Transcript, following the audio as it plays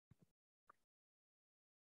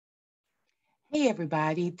Hey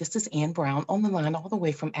everybody, this is Ann Brown on the line all the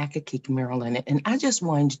way from Accokeek, Maryland. And I just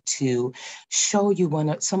wanted to show you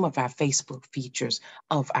some of our Facebook features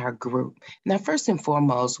of our group. Now, first and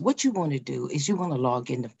foremost, what you want to do is you want to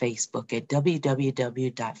log into Facebook at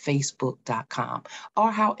www.facebook.com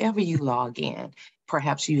or however you log in.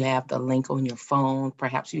 Perhaps you have the link on your phone,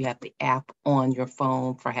 perhaps you have the app on your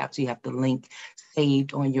phone, perhaps you have the link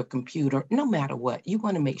saved on your computer. No matter what, you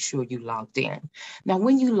want to make sure you logged in. Now,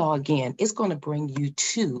 when you log in, it's going to bring you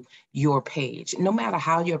to your page. No matter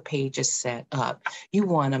how your page is set up, you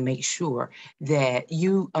want to make sure that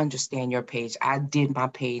you understand your page. I did my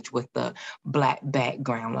page with the black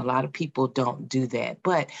background. A lot of people don't do that,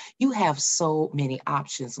 but you have so many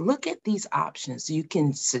options. Look at these options. You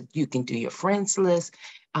can do your friends list.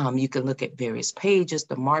 You can look at various pages,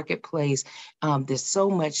 the marketplace. There's so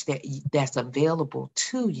much that's available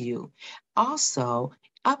to you. Also,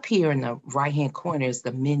 up here in the right-hand corner is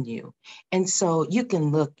the menu. And so you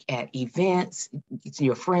can look at events,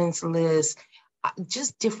 your friends list,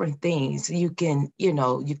 just different things. You can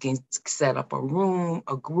set up a room,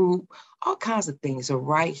 a group, all kinds of things are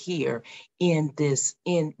right here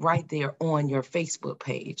right there on your Facebook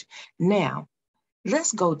page. Now,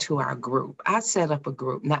 let's go to our group. I set up a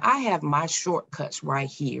group. Now, I have my shortcuts right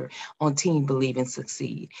here on Team Believe and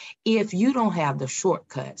Succeed. If you don't have the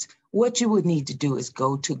shortcuts, what you would need to do is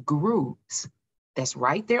go to groups. That's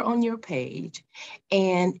right there on your page,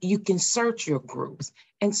 and you can search your groups.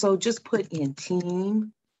 And so just put in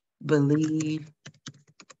Team Believe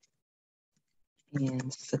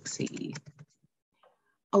and Succeed.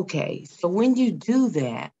 Okay, so when you do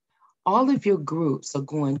that, all of your groups are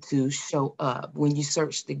going to show up when you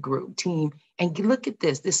search the group team. And look at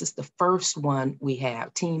this. This is the first one we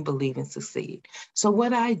have, Team Believe and Succeed. So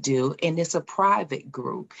what I do, and it's a private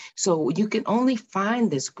group. So you can only find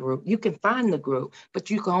this group. You can find the group, but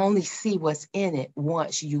you can only see what's in it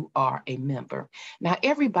once you are a member. Now,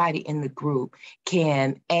 everybody in the group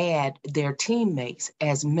can add their teammates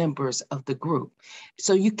as members of the group.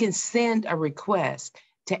 So you can send a request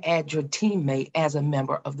to add your teammate as a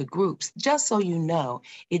member of the groups. Just so you know,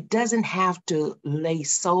 it doesn't have to lay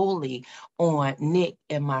solely on Nick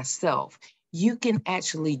and myself. You can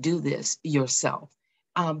actually do this yourself.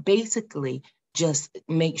 Basically, just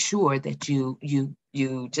make sure that you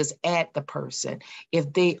just add the person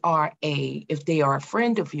if they are a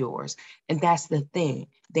friend of yours. And that's the thing,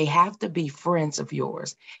 they have to be friends of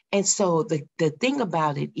yours. And so the thing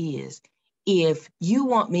about it is, if you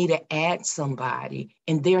want me to add somebody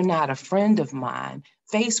and they're not a friend of mine,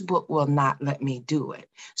 Facebook will not let me do it.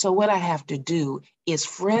 So what I have to do is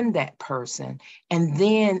friend that person and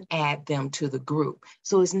then add them to the group.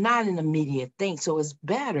 So it's not an immediate thing. So it's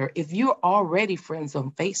better if you're already friends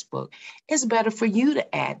on Facebook, it's better for you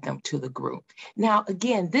to add them to the group. Now,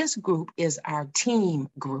 again, this group is our team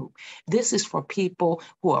group. This is for people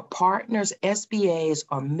who are partners, SBAs,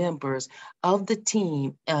 or members of the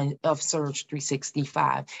team of Surge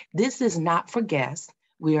 365. This is not for guests.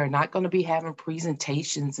 We are not going to be having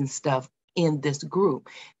presentations and stuff in this group.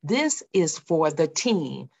 This is for the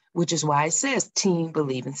team, which is why it says Team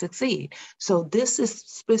Believe and Succeed. So this is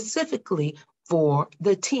specifically for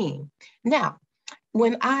the team. Now,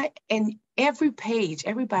 and every page,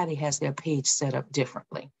 everybody has their page set up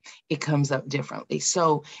differently. It comes up differently.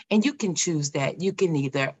 So, and you can choose that. You can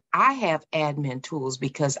I have admin tools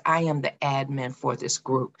because I am the admin for this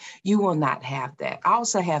group. You will not have that. I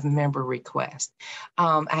also have member requests.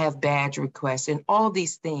 I have badge requests and all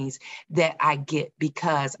these things that I get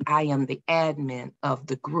because I am the admin of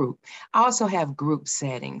the group. I also have group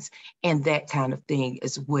settings and that kind of thing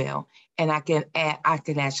as well. And I can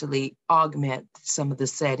actually augment some of the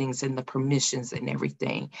settings and the permissions and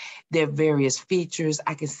everything. There are various features.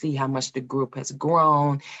 I can see how much the group has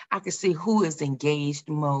grown. I can see who is engaged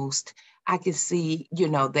most. I can see,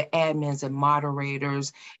 the admins and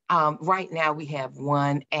moderators. Right now we have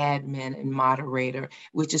one admin and moderator,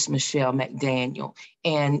 which is Michelle McDaniel.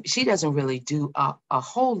 And she doesn't really do a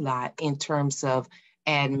whole lot in terms of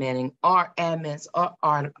adminning or admins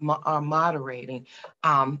are moderating.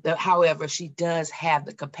 However, she does have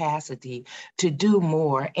the capacity to do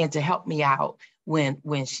more and to help me out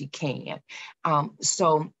when she can.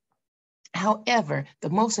 However, the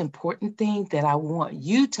most important thing that I want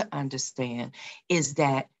you to understand is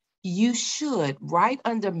that you should, right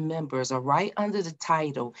under members or right under the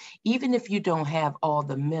title, even if you don't have all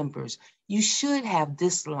the members, you should have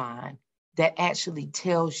this line that actually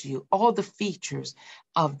tells you all the features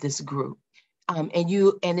of this group. And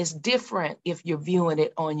it's different if you're viewing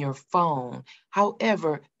it on your phone.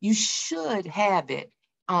 However, you should have it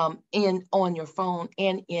in on your phone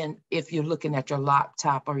and in if you're looking at your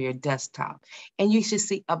laptop or your desktop. And you should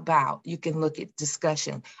see about. You can look at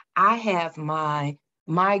discussion. I have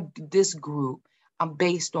this group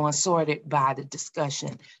based on sorted by the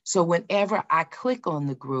discussion. So whenever I click on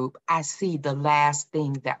the group, I see the last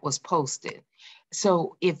thing that was posted.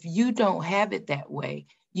 So if you don't have it that way,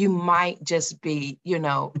 you might just be,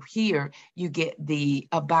 here you get the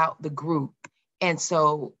about the group. And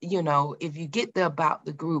so, if you get the about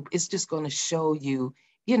the group, it's just going to show you,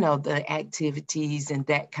 the activities and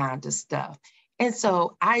that kind of stuff. And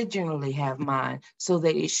so I generally have mine so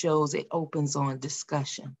that it shows it opens on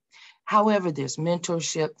discussion. However, there's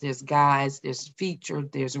mentorship, there's guides, there's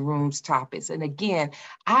featured, there's rooms, topics. And again,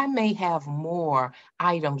 I may have more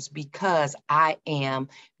items because I am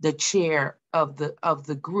the chair of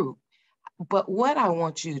the group. But what I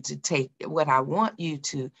want you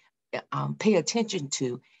to pay attention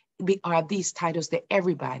to are these titles that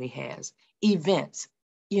everybody has. Events.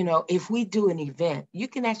 If we do an event, you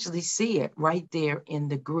can actually see it right there in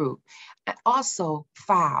the group. And also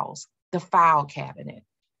files, the file cabinet.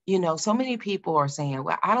 So many people are saying,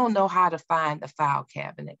 well, I don't know how to find the file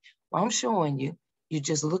cabinet. Well, I'm showing you. You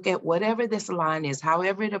just look at whatever this line is,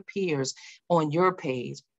 however it appears on your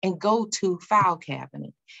page, and go to File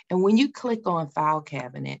Cabinet. And when you click on File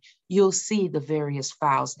Cabinet, you'll see the various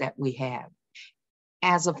files that we have.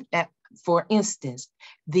 For instance,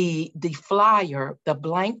 the flyer, the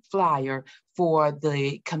blank flyer for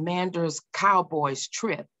the Commanders Cowboys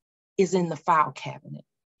trip is in the File Cabinet.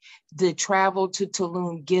 The travel to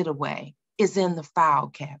Tulum getaway is in the File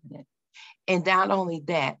Cabinet. And not only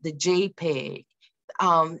that, the JPEG,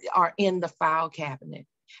 are in the File Cabinet.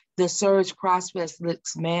 The Surge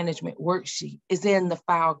Prospects Management Worksheet is in the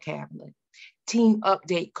File Cabinet. Team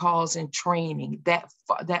update calls and training, that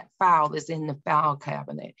file is in the File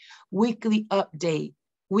Cabinet. Weekly update,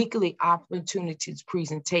 weekly opportunities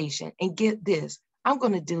presentation. And get this, I'm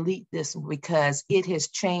going to delete this because it has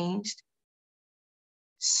changed.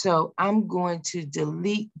 So I'm going to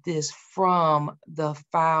delete this from the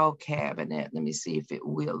File Cabinet. Let me see if it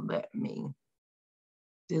will let me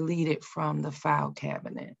delete it from the File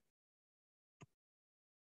Cabinet.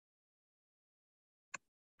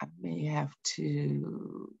 I may have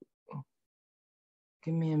to,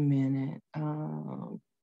 give me a minute.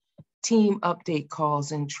 Team update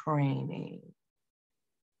calls and training.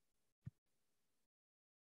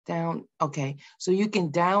 Okay, so you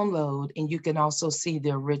can download and you can also see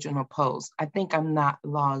the original post. I think I'm not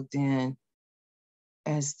logged in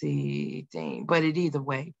as the thing, but either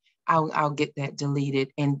way, I'll get that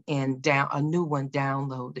deleted and a new one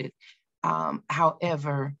downloaded.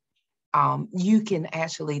 However, you can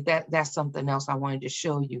actually, that's something else I wanted to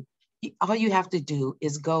show you. All you have to do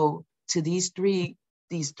is go to these three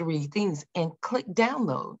things and click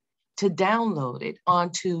download to download it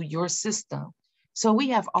onto your system. So we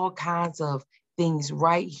have all kinds of things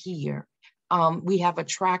right here. We have a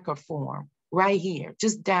tracker form right here.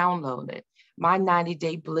 Just download it. My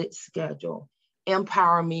 90-day blitz schedule,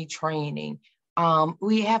 Empower Me training.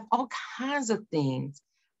 We have all kinds of things.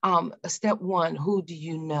 Step 1, who do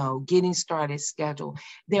you know? Getting started schedule.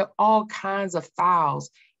 There are all kinds of files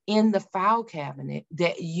in the File Cabinet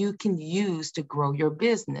that you can use to grow your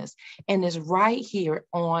business. And it's right here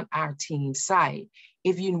on our team site.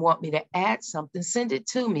 If you want me to add something, send it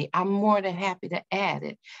to me. I'm more than happy to add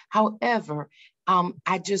it. However,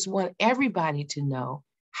 I just want everybody to know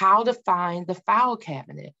how to find the File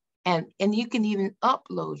Cabinet. And you can even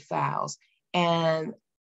upload files. And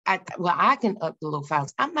I can upload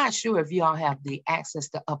files. I'm not sure if y'all have the access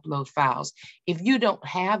to upload files. If you don't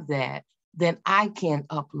have that, then I can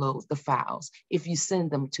upload the files if you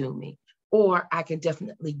send them to me, or I can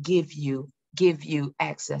definitely give you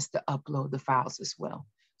access to upload the files as well.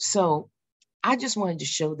 So I just wanted to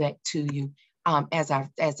show that to you as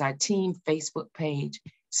our team Facebook page,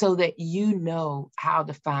 so that you know how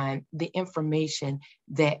to find the information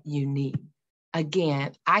that you need.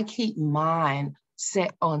 Again, I keep mine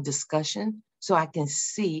set on discussion so I can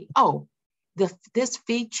see, this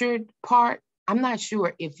featured part, I'm not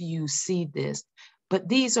sure if you see this, but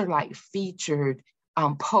these are like featured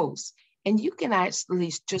posts. And you can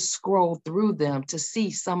actually just scroll through them to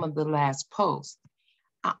see some of the last posts.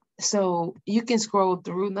 So you can scroll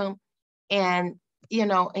through them and,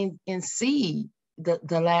 and see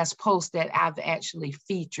the last post that I've actually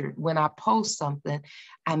featured. When I post something,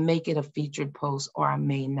 I make it a featured post or I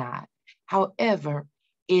may not. However,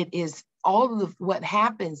 it is all of what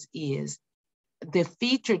happens is the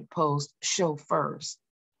featured posts show first.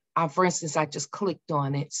 For instance, I just clicked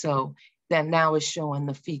on it. So that now is showing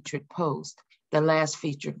the featured post. The last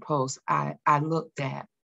featured post I looked at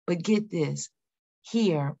But get this,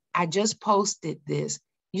 here, I just posted this.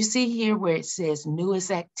 You see here where it says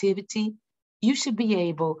newest activity? You should be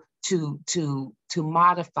able to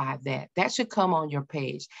modify that. That should come on your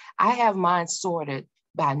page. I have mine sorted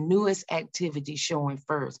by newest activity showing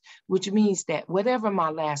first, which means that whatever my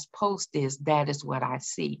last post is, that is what I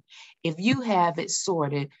see. If you have it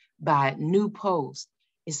sorted by new post,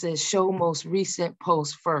 it says show most recent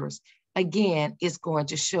post first. Again, it's going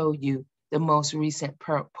to show you the most recent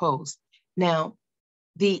post. Now,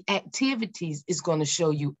 the activities is going to show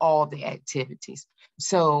you all the activities.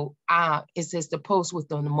 So it says the post with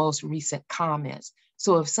the most recent comments.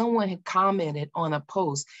 So if someone had commented on a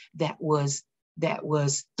post that was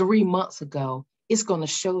 3 months ago, it's going to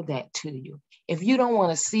show that to you. If you don't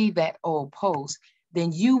want to see that old post,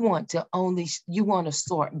 then you want to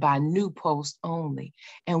sort by new post only.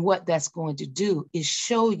 And what that's going to do is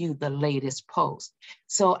show you the latest post.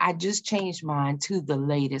 So I just changed mine to the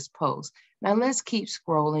latest post. Now let's keep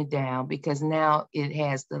scrolling down because now it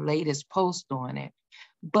has the latest post on it.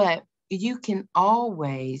 But you can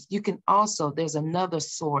also, there's another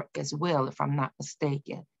sort as well, if I'm not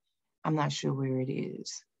mistaken. I'm not sure where it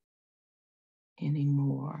is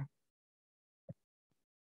anymore.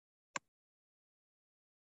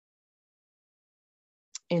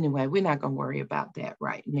 Anyway, we're not going to worry about that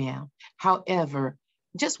right now. However,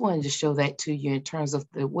 just wanted to show that to you in terms of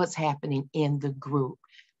what's happening in the group.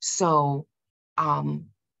 So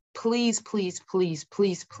please, please, please,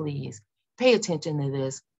 please, please pay attention to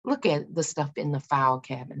this. Look at the stuff in the file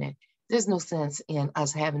cabinet. There's no sense in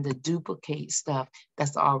us having to duplicate stuff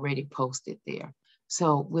that's already posted there.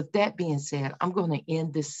 So with that being said, I'm going to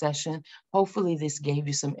end this session. Hopefully this gave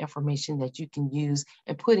you some information that you can use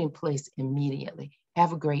and put in place immediately.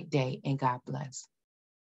 Have a great day and God bless.